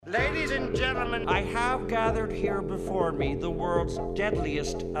Ladies and gentlemen, I have gathered here before me the world's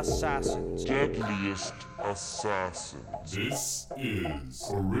deadliest assassins. Deadliest Assassins. This is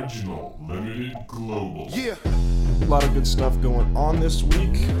Original Limited Global. Yeah. A lot of good stuff going on this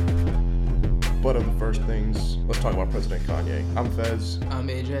week. But of the first things, let's talk about President Kanye. I'm Fez. I'm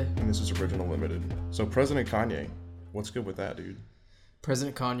AJ. And this is Original Limited. So President Kanye, what's good with that, dude?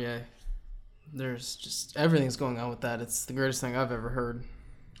 President Kanye. There's just everything's going on with that. It's the greatest thing I've ever heard.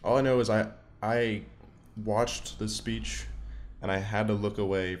 All I know is I watched the speech and I had to look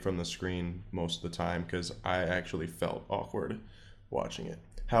away from the screen most of the time because I actually felt awkward watching it.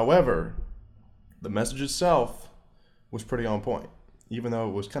 However, the message itself was pretty on point, even though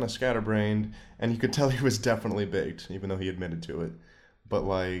it was kind of scatterbrained, and you could tell he was definitely baked, even though he admitted to it. But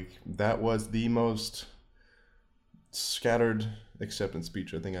like, that was the most scattered acceptance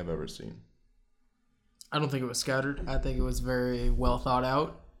speech I think I've ever seen. I don't think it was scattered. I think it was very well thought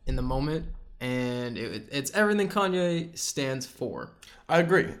out in the moment, and it's everything Kanye stands for. I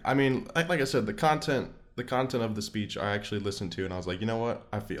agree. I mean, like I said, the content of the speech I actually listened to, and I was like, you know what?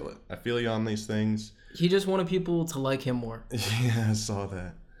 I feel it. I feel you on these things. He just wanted people to like him more. Yeah, I saw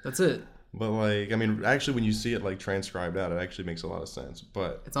that. That's it. But like, I mean, actually, when you see it like transcribed out, it actually makes a lot of sense.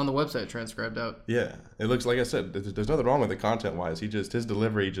 But it's on the website transcribed out. Yeah, it looks like I said. There's nothing wrong with it content wise. His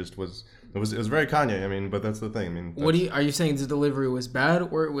delivery just was. It was very Kanye. I mean, but that's the thing. I mean, are you saying the delivery was bad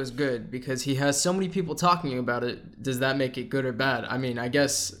or it was good? Because he has so many people talking about it. Does that make it good or bad? I mean, I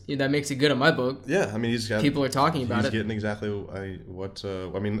guess that makes it good in my book. Yeah, I mean, people are talking about it. He's getting exactly what.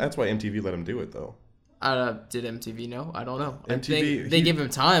 I mean, that's why MTV let him do it though. Did MTV know? I don't know. MTV, they gave him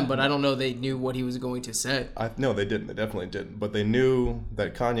time, but I don't know they knew what he was going to say. No, they didn't. They definitely didn't. But they knew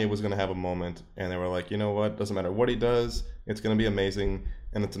that Kanye was going to have a moment, and they were like, you know what? Doesn't matter what he does, it's going to be amazing,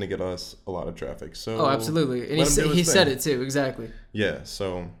 and it's going to get us a lot of traffic. So absolutely. And he said it too, exactly. Yeah,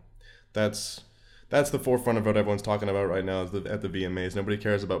 so that's the forefront of what everyone's talking about right now is at the VMAs. Nobody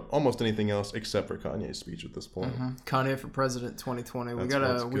cares about almost anything else except for Kanye's speech at this point. Mm-hmm. Kanye for President 2020. We got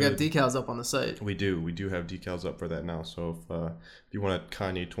decals up on the site. We do have decals up for that now. So if you want a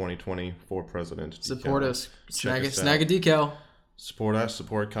Kanye 2020 for President decal, support us. Snag a decal. Support us.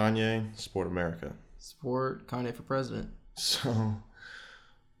 Support Kanye. Support America. Support Kanye for President. So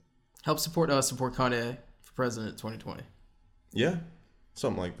help support us. Support Kanye for President 2020. Yeah,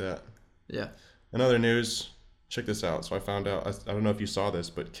 something like that. Yeah. In other news, check this out. So I found out, I don't know if you saw this,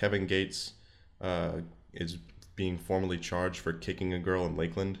 but Kevin Gates is being formally charged for kicking a girl in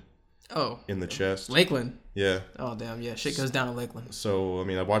Lakeland. Oh. In the chest. Lakeland? Yeah. Oh, damn. Yeah, shit goes down in Lakeland. So, I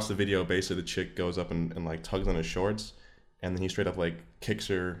mean, I watched the video. Basically, the chick goes up and like tugs on his shorts, and then he straight up like kicks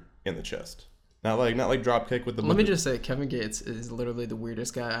her in the chest. Not like drop kick with the... Let me just say, Kevin Gates is literally the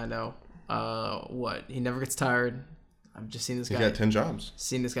weirdest guy I know. He never gets tired. I've just seen this guy. He's got 10 jobs.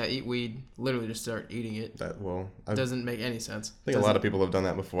 Seen this guy eat weed, literally just start eating it. Doesn't make any sense. I think a lot of people have done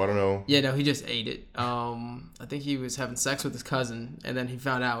that before. I don't know. Yeah, no, he just ate it. I think he was having sex with his cousin, and then he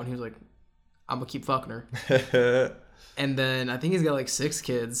found out, and he was like, I'm gonna keep fucking her. And then I think he's got like 7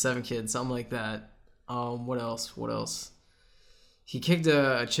 kids, something like that. What else? He kicked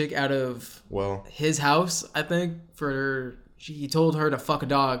a chick out of his house, I think, he told her to fuck a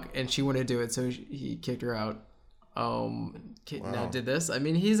dog, and she wouldn't do it, so he kicked her out. Now did this. I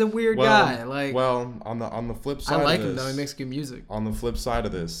mean, he's a weird guy. On the flip side, I like him though. He makes good music. On the flip side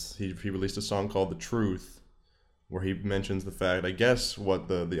of this, he released a song called "The Truth," where he mentions the fact. I guess what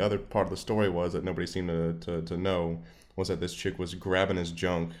the other part of the story was that nobody seemed to know was that this chick was grabbing his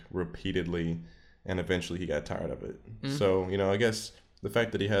junk repeatedly, and eventually he got tired of it. Mm-hmm. So I guess the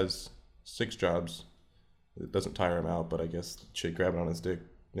fact that he has 6 jobs, it doesn't tire him out. But I guess the chick grabbing on his dick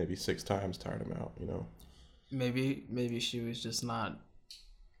maybe 6 times tired him out. Maybe she was just not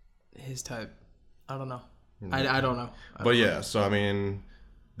his type. I don't know. I don't know. So I mean,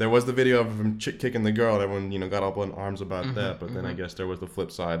 there was the video of him kicking the girl, and everyone got up in arms about that. But then I guess there was the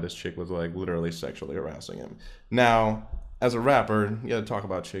flip side. This chick was like literally sexually harassing him. Now, as a rapper, you got to talk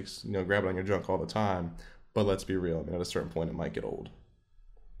about chicks, grabbing on your junk all the time. But let's be real. I mean, at a certain point, it might get old.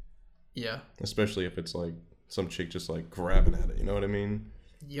 Yeah. Especially if it's like some chick just like grabbing at it. You know what I mean?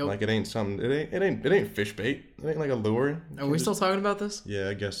 Yep. Like it ain't fish bait. It ain't like a lure. Are we still talking about this? Yeah,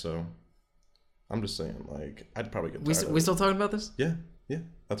 I guess so. I'm just saying, like, I'd probably get tired. We still talking about this? Yeah.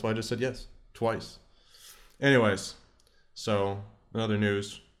 That's why I just said yes twice. Anyways, so in other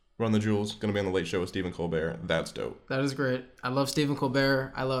news, Run the Jewels gonna be on the Late Show with Stephen Colbert. That's dope. That is great. I love Stephen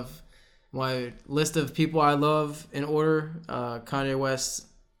Colbert. I love my list of people I love in order: Kanye West,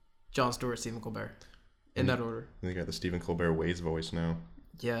 Jon Stewart, Stephen Colbert. In that order. You got the Stephen Colbert Waze voice now.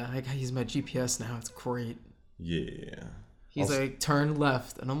 Yeah, I use my GPS now. It's great. Yeah. He's like, turn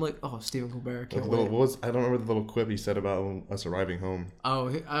left. And I'm like, oh, Stephen Colbert. Can't wait. I don't remember the little quip he said about us arriving home. Oh,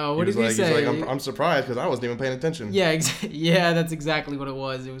 what did he say? He's like, I'm surprised because I wasn't even paying attention. Yeah, yeah, that's exactly what it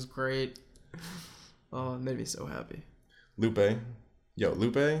was. It was great. Oh, it made me so happy. Lupe.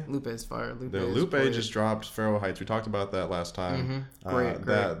 Lupe's fire. Lupe just dropped Pharaoh Heights. We talked about that last time. Great.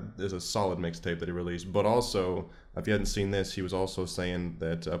 That is a solid mixtape that he released. But also, if you hadn't seen this, he was also saying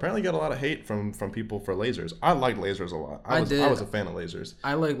that apparently got a lot of hate from people for lasers. I liked lasers a lot. I was a fan of lasers.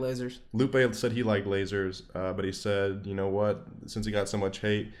 I like lasers. Lupe said he liked lasers, but he said, you know what? Since he got so much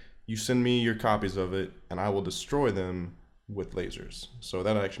hate, you send me your copies of it, and I will destroy them with lasers. So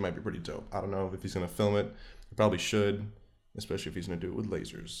that actually might be pretty dope. I don't know if he's going to film it. He probably should. Especially if he's going to do it with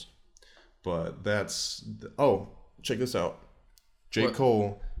lasers. But check this out. J.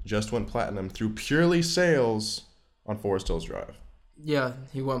 Cole just went platinum through purely sales on Forest Hills Drive. Yeah,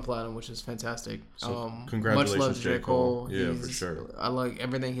 he went platinum, which is fantastic. So congratulations, much love to J. Cole. Yeah, for sure. I like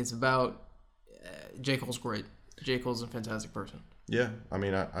everything he's about. J. Cole's great. J. Cole's a fantastic person. Yeah, I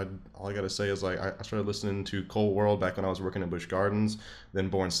mean, all I gotta say is like I started listening to Cole World back when I was working at Busch Gardens. Then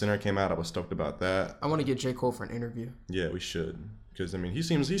Born Sinner came out. I was stoked about that. I want to get J. Cole for an interview. Yeah, we should, because I mean he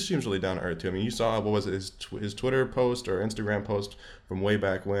seems really down to earth too. I mean, you saw what was it, his Twitter post or Instagram post from way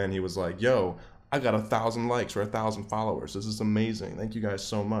back when he was like, "Yo, I got 1,000 likes or 1,000 followers. This is amazing. Thank you guys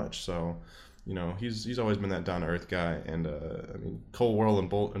so much." So. You know, he's always been that down to earth guy, and I mean Cole World and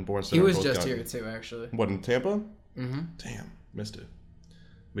Born Sinner. He was just here too, actually. What, in Tampa? Mm-hmm. Damn, missed it.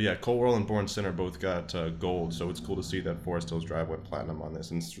 But yeah, Cole World and Born Sinner both got gold, so it's cool to see that Forest Hills Drive went platinum on this,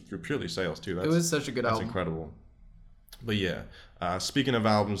 and through purely sales too. It was such a good album. That's incredible. But yeah, speaking of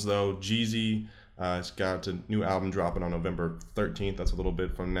albums though, Jeezy has got a new album dropping on November 13th. That's a little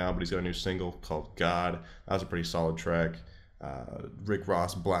bit from now, but he's got a new single called God. That was a pretty solid track. Rick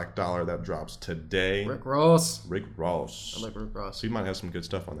Ross, Black Dollar, that drops today. Rick Ross. I like Rick Ross. So he might have some good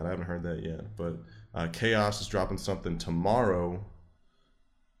stuff on that. I haven't heard that yet. But Chaos is dropping something tomorrow.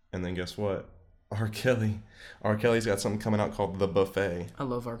 And then guess what? R. Kelly's got something coming out called The Buffet. I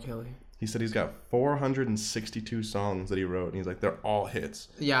love R. Kelly. He said he's got 462 songs that he wrote, and he's like, they're all hits.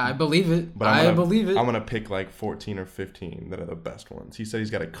 Yeah, I believe it. But I believe it. I'm going to pick like 14 or 15 that are the best ones. He said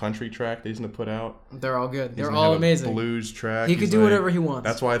he's got a country track that he's going to put out. They're all good. They're all amazing. A blues track. He could do whatever he wants.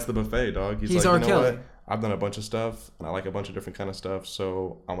 That's why it's The Buffet, dog. He's like, R. you know Kelly. what? I've done a bunch of stuff, and I like a bunch of different kind of stuff,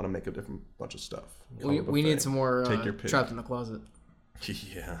 so I want to make a different bunch of stuff. We need some more Take your pick. Trapped in the Closet.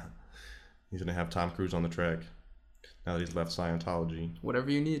 Yeah. He's going to have Tom Cruise on the track now that he's left Scientology.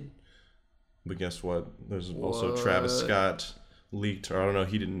 Whatever you need. But guess what? There's also Travis Scott leaked, or I don't know,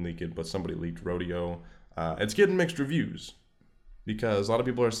 he didn't leak it, but somebody leaked Rodeo. It's getting mixed reviews because a lot of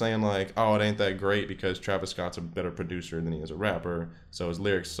people are saying like, oh, it ain't that great because Travis Scott's a better producer than he is a rapper, so his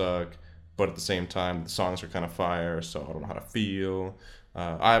lyrics suck. But at the same time, the songs are kind of fire, so I don't know how to feel.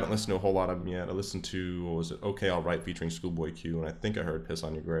 I haven't listened to a whole lot of them yet. I listened to, what was it, Okay Alright featuring Schoolboy Q, and I think I heard Piss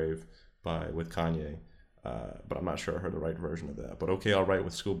on Your Grave with Kanye. But I'm not sure I heard the right version of that. But Okay Alright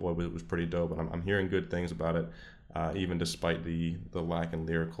with Schoolboy was pretty dope, and I'm hearing good things about it, even despite the lack in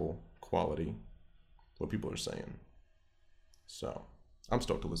lyrical quality, what people are saying. So, I'm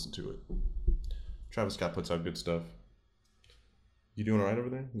stoked to listen to it. Travis Scott puts out good stuff. You doing all right over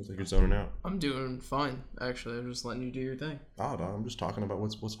there? Looks like you're zoning out. I'm doing fine, actually. I'm just letting you do your thing. Oh, no, I'm just talking about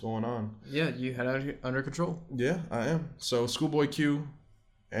what's going on. Yeah, you had it under control. Yeah, I am. So, Schoolboy Q,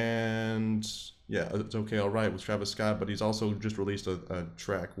 and yeah, it's Okay Alright with Travis Scott, but he's also just released a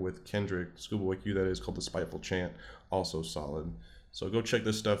track with Kendrick, Schoolboy Q, that is called The Spiteful Chant, also solid. So go check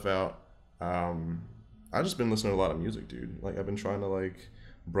this stuff out. I've just been listening to a lot of music, dude. Like, I've been trying to like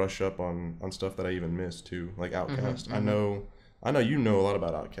brush up on stuff that I even missed too, like Outkast. Mm-hmm. I know you know a lot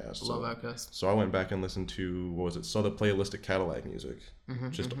about Outkast. Love Outkast. So I went back and listened to, what was it, the Playalistic Cadillac music,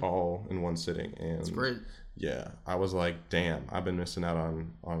 just all in one sitting, and it's great. Yeah, I was like, damn, I've been missing out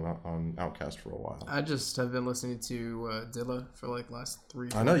on Outkast for a while. I just have been listening to Dilla for like last 3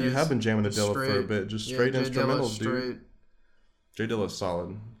 days. I know, you have been jamming to Dilla for a bit, just straight instrumentals, dude. Jay Dilla's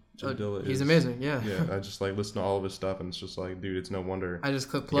solid. He's amazing, yeah. Yeah, I just like listen to all of his stuff, and it's just like, dude, it's no wonder. I just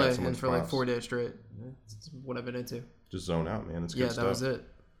click play, and for like 4 days straight, it's what I've been into. Just zone out, man. It's good stuff. Yeah, that was it.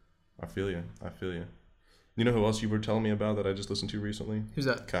 I feel you. You know who else you were telling me about that I just listened to recently? Who's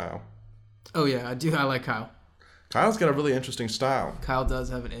that? Kyle. Oh yeah, I like Kyle. Kyle's got a really interesting style. Kyle does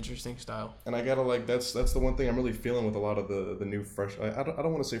have an interesting style. And I gotta like, that's the one thing I'm really feeling with a lot of the new I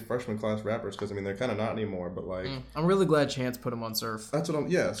don't want to say freshman class rappers, because I mean they're kind of not anymore, but like I'm really glad Chance put him on Surf. That's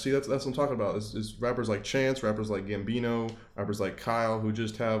what that's what I'm talking about is rappers like Chance, rappers like Gambino, rappers like Kyle, who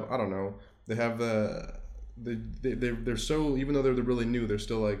just have, I don't know, they have they're so, even though they're really new, they're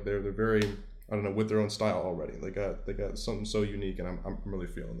still like they're very I don't know, with their own style already. They got something so unique, and I'm really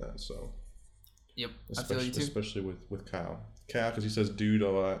feeling that. So. Yep, I feel you too. Especially with Kyle. Kyle, because he says dude a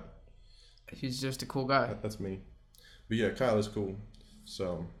lot. He's just a cool guy. That's me. But yeah, Kyle is cool.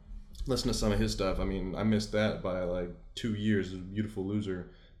 So listen to some of his stuff. I mean, I missed that by like 2 years. A Beautiful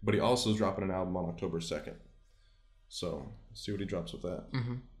Loser. But he also is dropping an album on October 2nd. So see what he drops with that.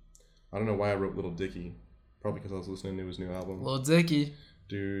 Mm-hmm. I don't know why I wrote Little Dicky. Probably because I was listening to his new album. Lil Dicky.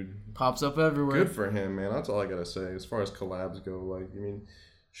 Dude. Pops up everywhere. Good for him, man. That's all I gotta say. As far as collabs go, like, I mean,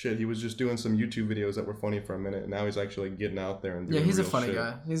 shit, he was just doing some YouTube videos that were funny for a minute, and now he's actually getting out there and doing he's a real funny shit.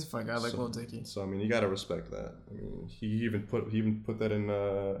 guy. He's a funny guy, like Lil Dicky. So I mean, you gotta respect that. I mean, he even put that in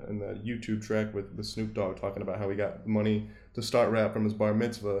that YouTube track with Snoop Dogg talking about how he got money to start rap from his bar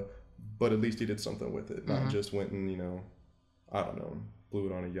mitzvah, but at least he did something with it, not just went and I don't know, blew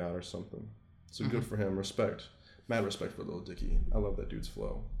it on a yacht or something. So good for him. Respect, mad respect for Lil Dicky. I love that dude's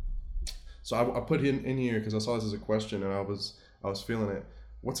flow. So I put him in here because I saw this as a question and I was feeling it.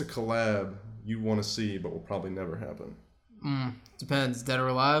 What's a collab you want to see but will probably never happen? Depends. Dead or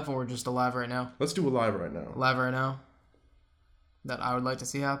alive or just alive right now? Let's do alive right now. Alive right now? That I would like to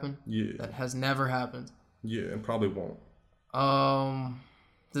see happen? Yeah. That has never happened? Yeah, and probably won't.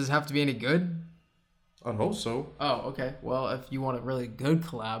 Does it have to be any good? I'd hope so. Oh, okay. Well, if you want a really good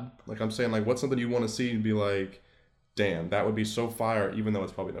collab. Like I'm saying, like what's something you want to see and be like, damn, that would be so fire, even though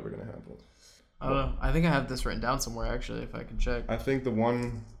it's probably never going to happen. I don't know. I think I have this written down somewhere, actually, if I can check. I think the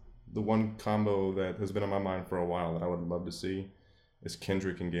one combo that has been on my mind for a while that I would love to see is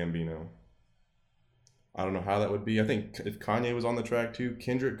Kendrick and Gambino. I don't know how that would be. I think if Kanye was on the track too,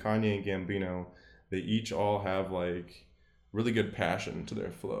 Kendrick, Kanye, and Gambino, they each all have like really good passion to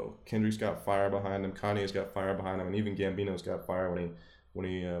their flow. Kendrick's got fire behind him, Kanye's got fire behind him, and even Gambino's got fire when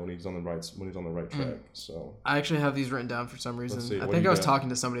he's on the right track. So I actually have these written down for some reason. See, I think I was talking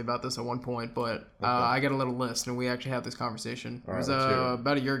to somebody about this at one point, but okay. I got a little list and we actually had this conversation. It was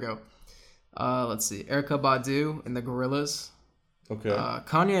about a year ago. Let's see, Erykah Badu and the Gorillaz. Okay.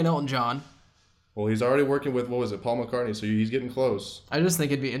 Kanye and Elton John. Well, he's already working with Paul McCartney, so he's getting close. I just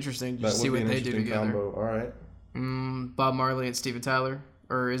think it'd be interesting to see what they do together. Combo. All right. Bob Marley and Steven Tyler,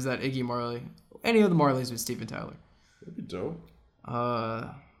 or is that Iggy Marley? Any of the Marleys with Steven Tyler. That'd be dope.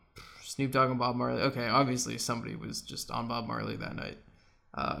 Snoop Dogg and Bob Marley. Okay, obviously somebody was just on Bob Marley that night.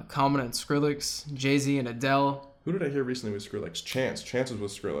 Common and Skrillex, Jay-Z and Adele. Who did I hear recently with Skrillex? Chance. Chance was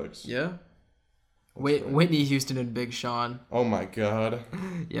with Skrillex. Yeah. Whitney Houston and Big Sean. Oh my god.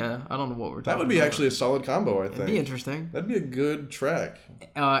 Yeah, I don't know what we're talking about. That would be actually a solid combo, I think. It'd be interesting. That'd be a good track.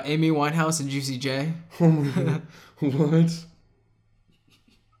 Amy Winehouse and Juicy J. What?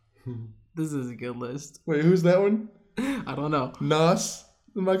 This is a good list. Wait, who's that one? I don't know. Nas?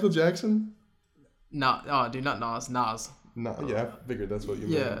 Michael Jackson? No, dude, not Nas. Nas. No, yeah, I figured that's what you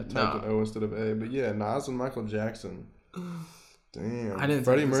meant. Yeah, You typed an O instead of A. But yeah, Nas and Michael Jackson. Damn. I didn't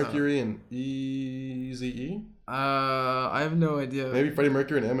Freddie Mercury and Eazy-E? I have no idea. Maybe Freddie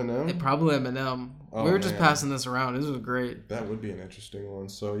Mercury and Eminem? Probably Eminem. Oh, we were just man. passing this around. This was great. That would be an interesting one.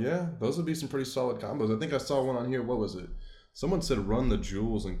 So yeah, those would be some pretty solid combos. I think I saw one on here. What was it? Someone said Run the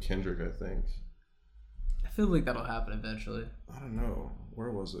Jewels and Kendrick, I think. I feel like that'll happen eventually. I don't know.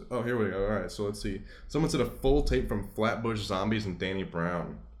 Where was it? Oh, here we go. All right, so let's see. Someone said a full tape from Flatbush Zombies and Danny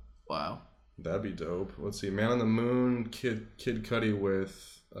Brown. Wow. That'd be dope. Let's see. Man on the Moon, Kid Cudi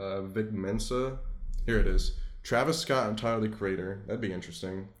with Vic Mensa. Here it is. Travis Scott and Tyler, the Creator. That'd be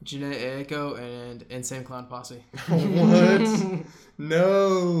interesting. Jhené Aiko and Insane Clown Posse. What?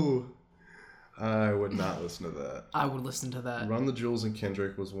 No. I would not listen to that. I would listen to that. Run the Jewels and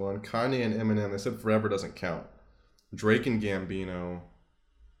Kendrick was one. Kanye and Eminem. They said Forever doesn't count. Drake and Gambino.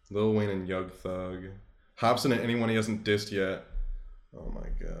 Lil Wayne and Young Thug. Hobson and anyone he hasn't dissed yet. Oh my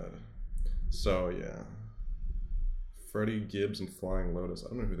god. So yeah. Freddie Gibbs and Flying Lotus. I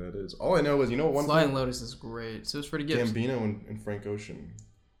don't know who that is. All I know is, you know what? Flying Lotus is great. So it's Freddie Gibbs. Gambino and Frank Ocean.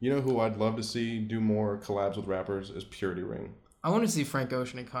 You know who I'd love to see do more collabs with rappers is Purity Ring. I want to see Frank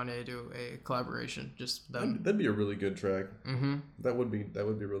Ocean and Kanye do a collaboration. Just them. That'd be a really good track. Mm-hmm. That would be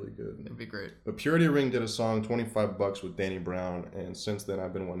really good. It'd be great. But Purity Ring did a song, $25 with Danny Brown, and since then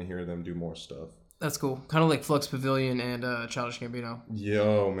I've been wanting to hear them do more stuff. That's cool. Kind of like Flux Pavilion and Childish Gambino.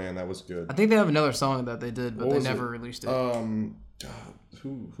 Yo, man, that was good. I think they have another song that they did, but they never released it. Who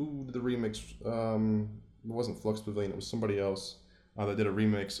did the remix? It wasn't Flux Pavilion. It was somebody else that did a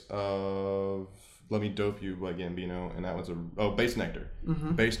remix of Let Me Dope You by Gambino, and that was Bass Nectar.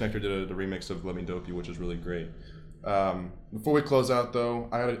 Mm-hmm. Bass Nectar did a remix of Let Me Dope You, which is really great. Before we close out, though,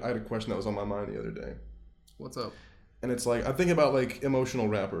 I had a question that was on my mind the other day. What's up? And it's like, I think about like emotional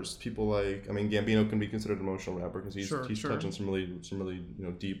rappers. People like, I mean, Gambino can be considered an emotional rapper because he's touching some really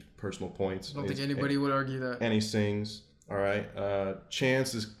deep personal points. I don't think anybody would argue that. And he sings. All right.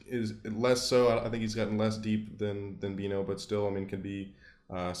 Chance is less so. I think he's gotten less deep than Bino, but still, I mean, can be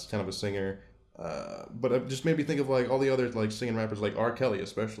kind of a singer. But it just made me think of like all the other like singing rappers, like R. Kelly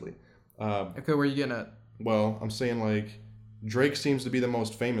especially. Okay, where are you getting at? Well, I'm saying like Drake seems to be the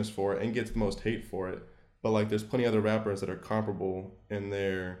most famous for it and gets the most hate for it. But like there's plenty of other rappers that are comparable in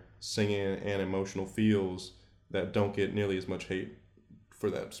their singing and emotional feels that don't get nearly as much hate for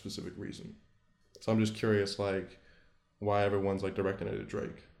that specific reason. So I'm just curious like why everyone's like directing it at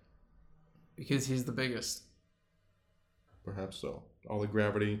Drake. Because he's the biggest. Perhaps so. All the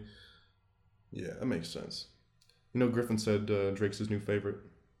gravity. Yeah, that makes sense. You know, Griffin said Drake's his new favorite.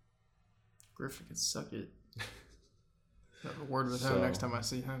 Griffin can suck it. Have a word with him next time I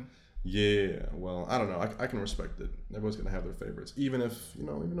see him. Yeah, well, I don't know. I can respect it. Everyone's gonna have their favorites, even if you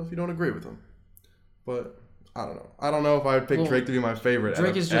don't agree with them. But I don't know. I don't know if I would pick Drake to be my favorite.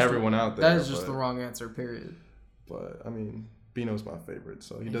 Drake is just everyone out there. That is just the wrong answer. Period. But I mean, Bino's my favorite,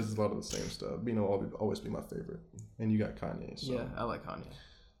 so he does a lot of the same stuff. Bino will always be my favorite, and you got Kanye. So. Yeah, I like Kanye.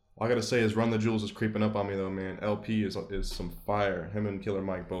 All I gotta say is Run the Jewels is creeping up on me though, man. LP is some fire. Him and Killer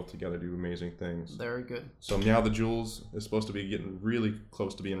Mike both together do amazing things. Very good. So Meow the Jewels is supposed to be getting really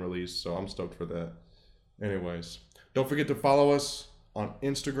close to being released, so I'm stoked for that. Anyways, don't forget to follow us on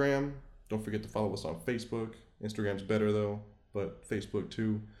Instagram. Don't forget to follow us on Facebook. Instagram's better though, but Facebook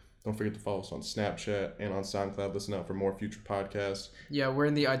too. Don't forget to follow us on Snapchat and on SoundCloud. Listen out for more future podcasts. Yeah, we're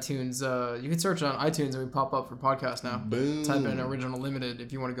in the iTunes. You can search on iTunes and we pop up for podcasts now. Boom. Type in Original Limited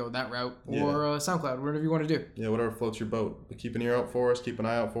if you want to go that route. Or SoundCloud, whatever you want to do. Yeah, whatever floats your boat. But keep an ear out for us. Keep an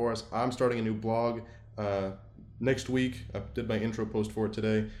eye out for us. I'm starting a new blog next week. I did my intro post for it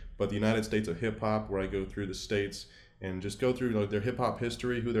today. But the United States of Hip Hop, where I go through the states and just go through their hip hop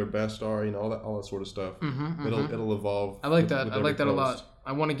history, who their best are, all that sort of stuff. It'll evolve. I like that. I like that a lot.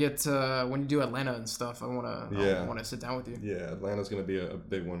 I want to get when you do Atlanta and stuff. I want to sit down with you. Yeah, Atlanta's gonna be a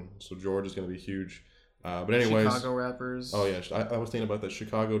big one. So George is gonna be huge. But anyways, Chicago rappers. Oh yeah, I was thinking about that.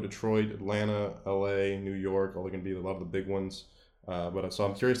 Chicago, Detroit, Atlanta, L.A., New York. All are gonna be a lot of the big ones. So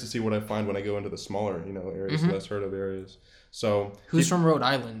I'm curious to see what I find when I go into the smaller, areas, less heard of areas. So who's from Rhode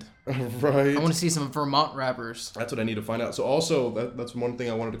Island? Right. I want to see some Vermont rappers. That's what I need to find out. So also that's one thing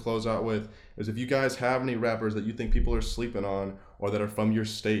I wanted to close out with is if you guys have any rappers that you think people are sleeping on or that are from your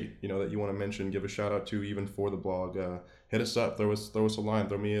state, that you want to mention, give a shout out to even for the blog. Hit us up. Throw us a line.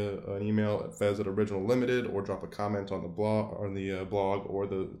 Throw me an email at fez@originallimited or drop a comment on the blog or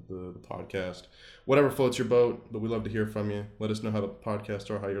the podcast. Whatever floats your boat. But we love to hear from you. Let us know how the podcasts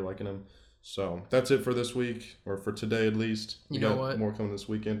are, how you're liking them. So that's it for this week, or for today at least. You know what? More coming this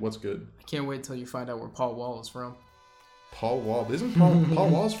weekend. What's good? I can't wait till you find out where Paul Wall is from. Paul Wall? Isn't Paul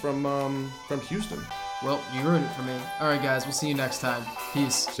Wall's from Houston? Well, you ruined it for me. All right, guys. We'll see you next time.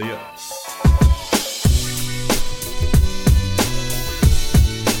 Peace. See ya.